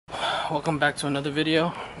welcome back to another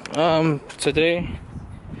video. Today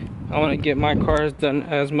I want to get my cars done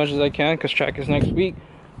as much as I can because track is next week.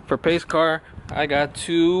 For pace car, I got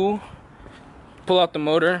to pull out the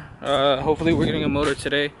motor. Hopefully we're getting a motor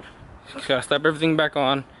today. Just gotta slap everything back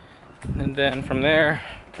on, and then from there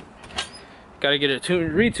gotta get it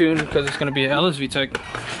retuned because it's gonna be an LSV tech.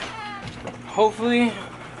 Hopefully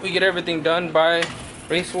we get everything done by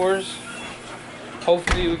Race Wars.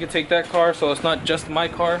 Hopefully we can take that car so it's not just my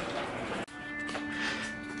car.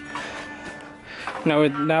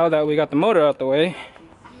 Now that we got the motor out the way,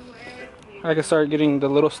 I can start getting the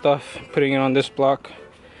little stuff, putting it on this block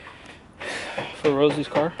for Rosie's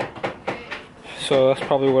car. So that's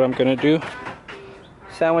probably what I'm gonna do.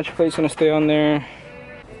 Sandwich plate's gonna stay on there.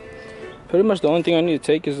 Pretty much the only thing I need to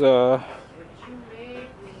take is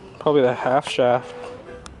probably the half shaft.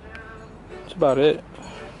 That's about it.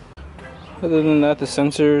 Other than that, the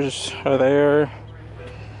sensors are there.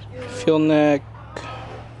 Fuel neck.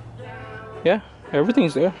 Yeah,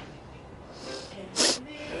 everything's there.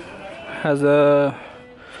 Has the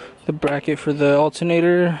bracket for the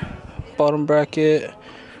alternator, bottom bracket.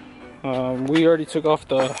 We already took off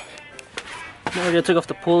the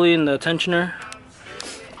pulley and the tensioner.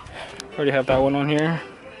 Already have that one on here.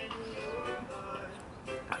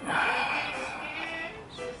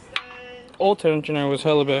 Old tensioner was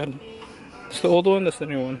hella bad. It's the old one, that's the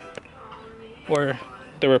new one. Or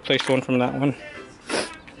they replaced one from that one.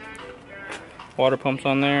 Water pumps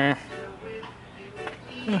on there.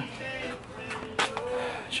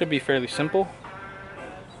 Should be fairly simple.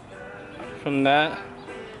 From that,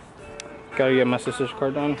 gotta get my sister's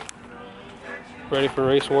car done. Ready for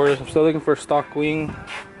Race Wars. I'm still looking for a stock wing.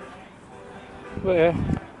 But yeah,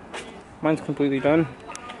 mine's completely done.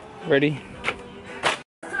 Ready.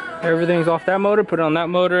 Everything's off that motor, put it on that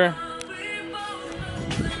motor.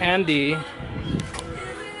 Andy is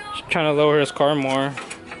trying to lower his car more,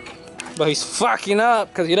 but he's fucking up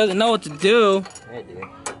because he doesn't know what to do. Yeah, dude.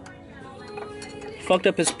 Fucked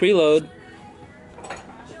up his preload.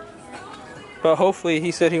 But hopefully he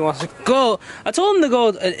said he wants to go. I told him to go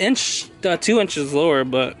an inch, 2 inches lower,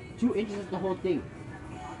 but 2 inches is the whole thing.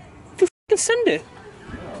 you fucking send it.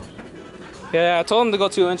 Oh. Yeah, I told him to go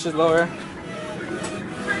 2 inches lower,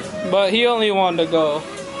 but he only wanted to go.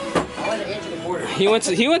 I went 1.25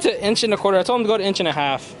 inches. He went to 1.25 inches. I told him to go to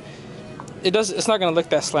 1.5 inches. It's not gonna look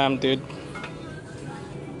that slammed, dude.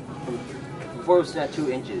 Before it was at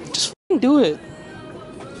 2 inches. Just fucking do it.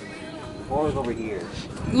 Before it was over here.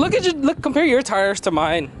 Compare your tires to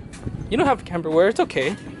mine. You don't have camber wear, it's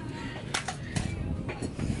okay.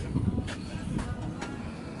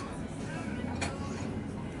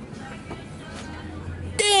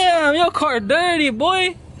 Damn, your car dirty,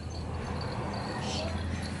 boy.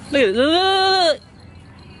 Look at it.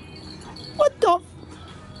 What the?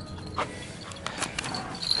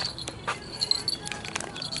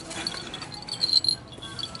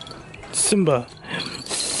 Simba.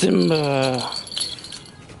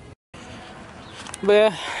 But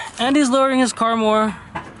yeah, Andy's lowering his car more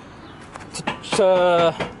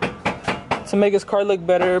to make his car look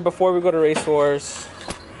better before we go to Race Wars.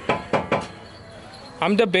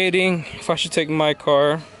 I'm debating if I should take my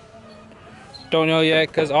car. Don't know yet,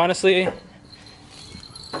 because honestly,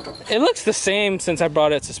 it looks the same since I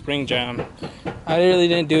brought it to Spring Jam. I really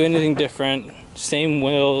didn't do anything different. Same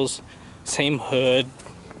wheels, same hood.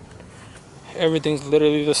 Everything's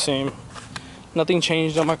literally the same. Nothing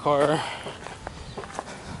changed on my car.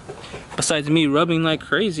 Besides me rubbing like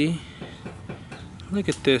crazy. Look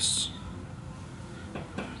at this.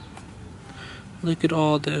 Look at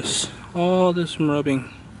all this. All this rubbing.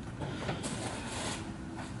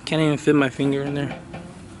 Can't even fit my finger in there.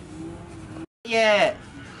 Yeah.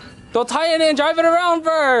 Don't tie it in, drive it around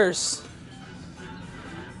first.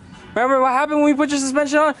 Remember what happened when we put your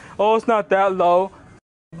suspension on? Oh, it's not that low.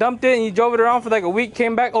 Dumped it and you drove it around for like a week,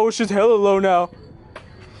 came back, oh, it's just hella low now.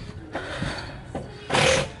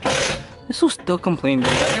 This will still complain, dude.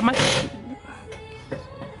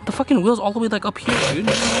 The fucking wheel's all the way like up here, dude.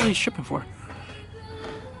 I don't know what he's shipping for.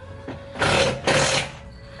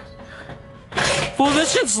 Well,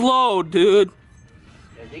 this shit's low, dude.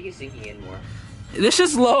 I think it's sinking in more. This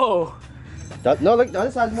shit's low. No, look, the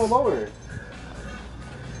other side's more lower.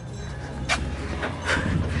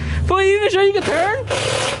 But are you even sure you can turn?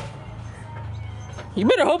 You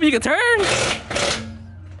better hope you can turn.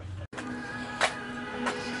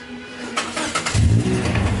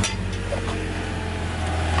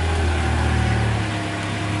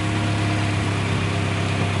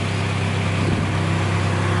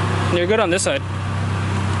 You're good on this side.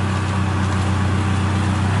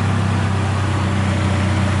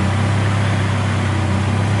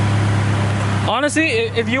 Honestly,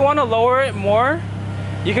 if you want to lower it more,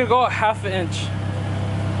 you can go a half an inch.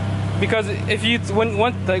 Because if you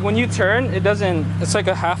when you turn, it doesn't. It's like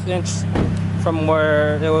a half inch from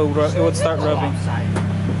where it would start rubbing.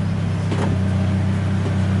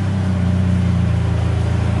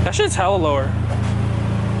 That shit's hella lower.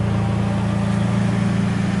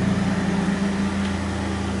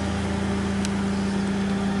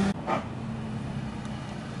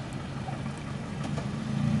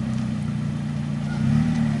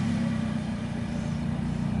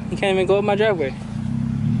 You can't even go up my driveway.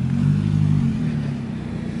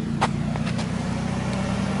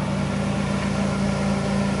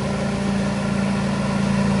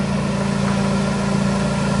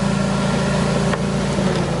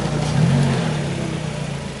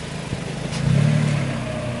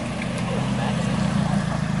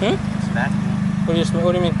 Smack. What do you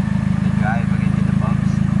mean? The guy fucking hit the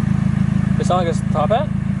bumps. It sound like a top hat?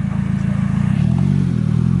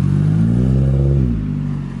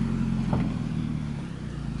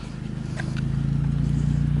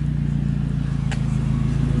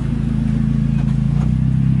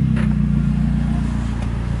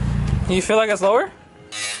 You feel like it's lower?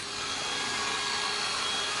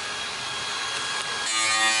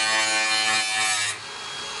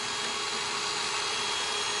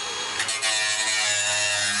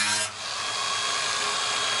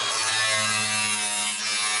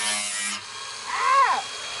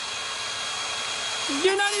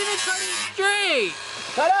 You're not even cutting straight!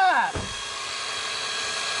 Cut up!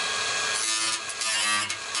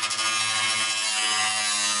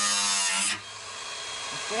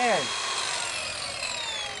 Man.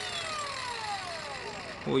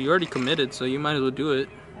 Well, you already committed, so you might as well do it.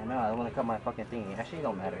 I know, I want to cut my fucking thing. Actually, it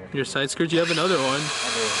don't matter. Your side skirt, you have another one.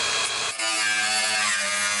 I do.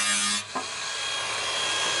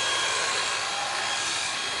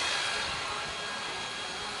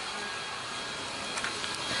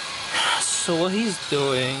 So what he's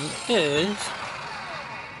doing is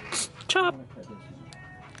chop.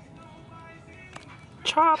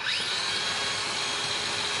 Chop.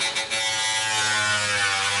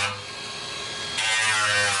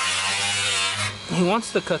 He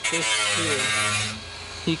wants to cut this here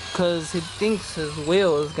because he thinks his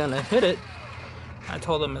wheel is gonna hit it. I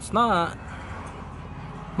told him it's not,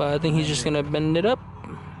 but I think he's just gonna bend it up.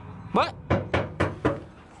 What?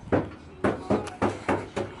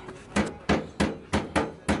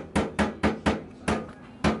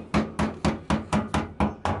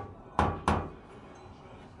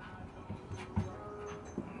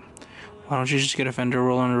 Why don't you just get a fender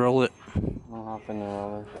roller and roll it? I don't have fender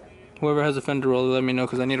roller. Whoever has a fender roller, let me know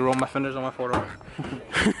because I need to roll my fenders on my 4-door.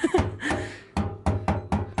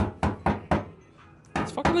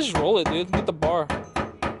 Let's just roll it, dude. Get the bar.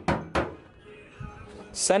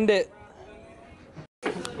 Send it.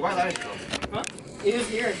 Huh? It is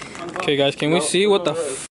here. Okay, guys, can we see what the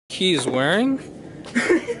f he's wearing?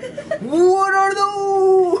 What are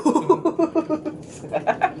those?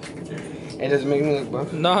 It doesn't make me look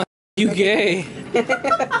buff. Nah, you gay.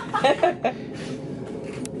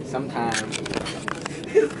 Sometimes.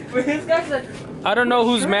 I don't know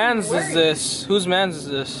whose man's is this. Whose man's is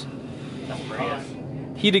this?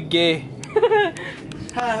 He the gay.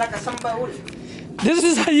 This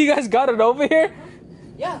is how you guys got it over here?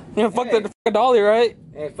 Yeah. You know, fuck the dolly, right?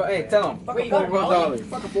 Hey, tell him. Fuck a 4-wheel dolly.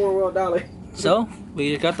 Fuck a 4-wheel dolly. So,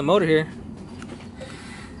 we got the motor here.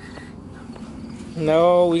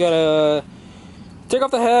 No, we gotta take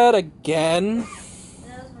off the head again.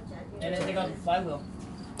 And then take off the flywheel.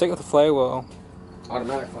 Take off the flywheel.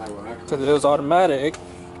 Automatic flywheel, right? Because it was automatic.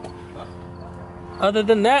 Other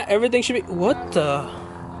than that, everything should be. What the?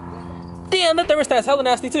 Damn, that thermostat's hella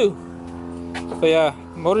nasty too. But yeah,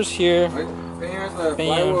 motor's here. Here's the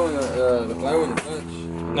flywheel and the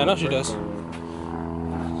clutch. I know she does.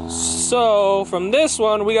 So from this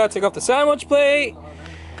one, we gotta take off the sandwich plate.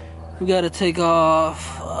 We gotta take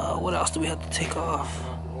off. What else do we have to take off?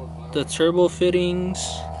 The turbo fittings,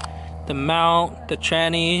 the mount, the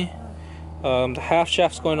tranny, the half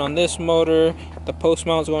shaft's going on this motor, the post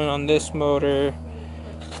mount's going on this motor,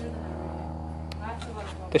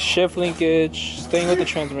 the shift linkage, staying with the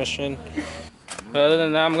transmission. But other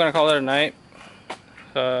than that, I'm gonna call it a night.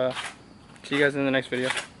 See you guys in the next video.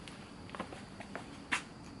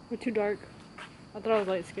 We're too dark. I thought I was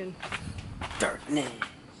light skinned. Darkness.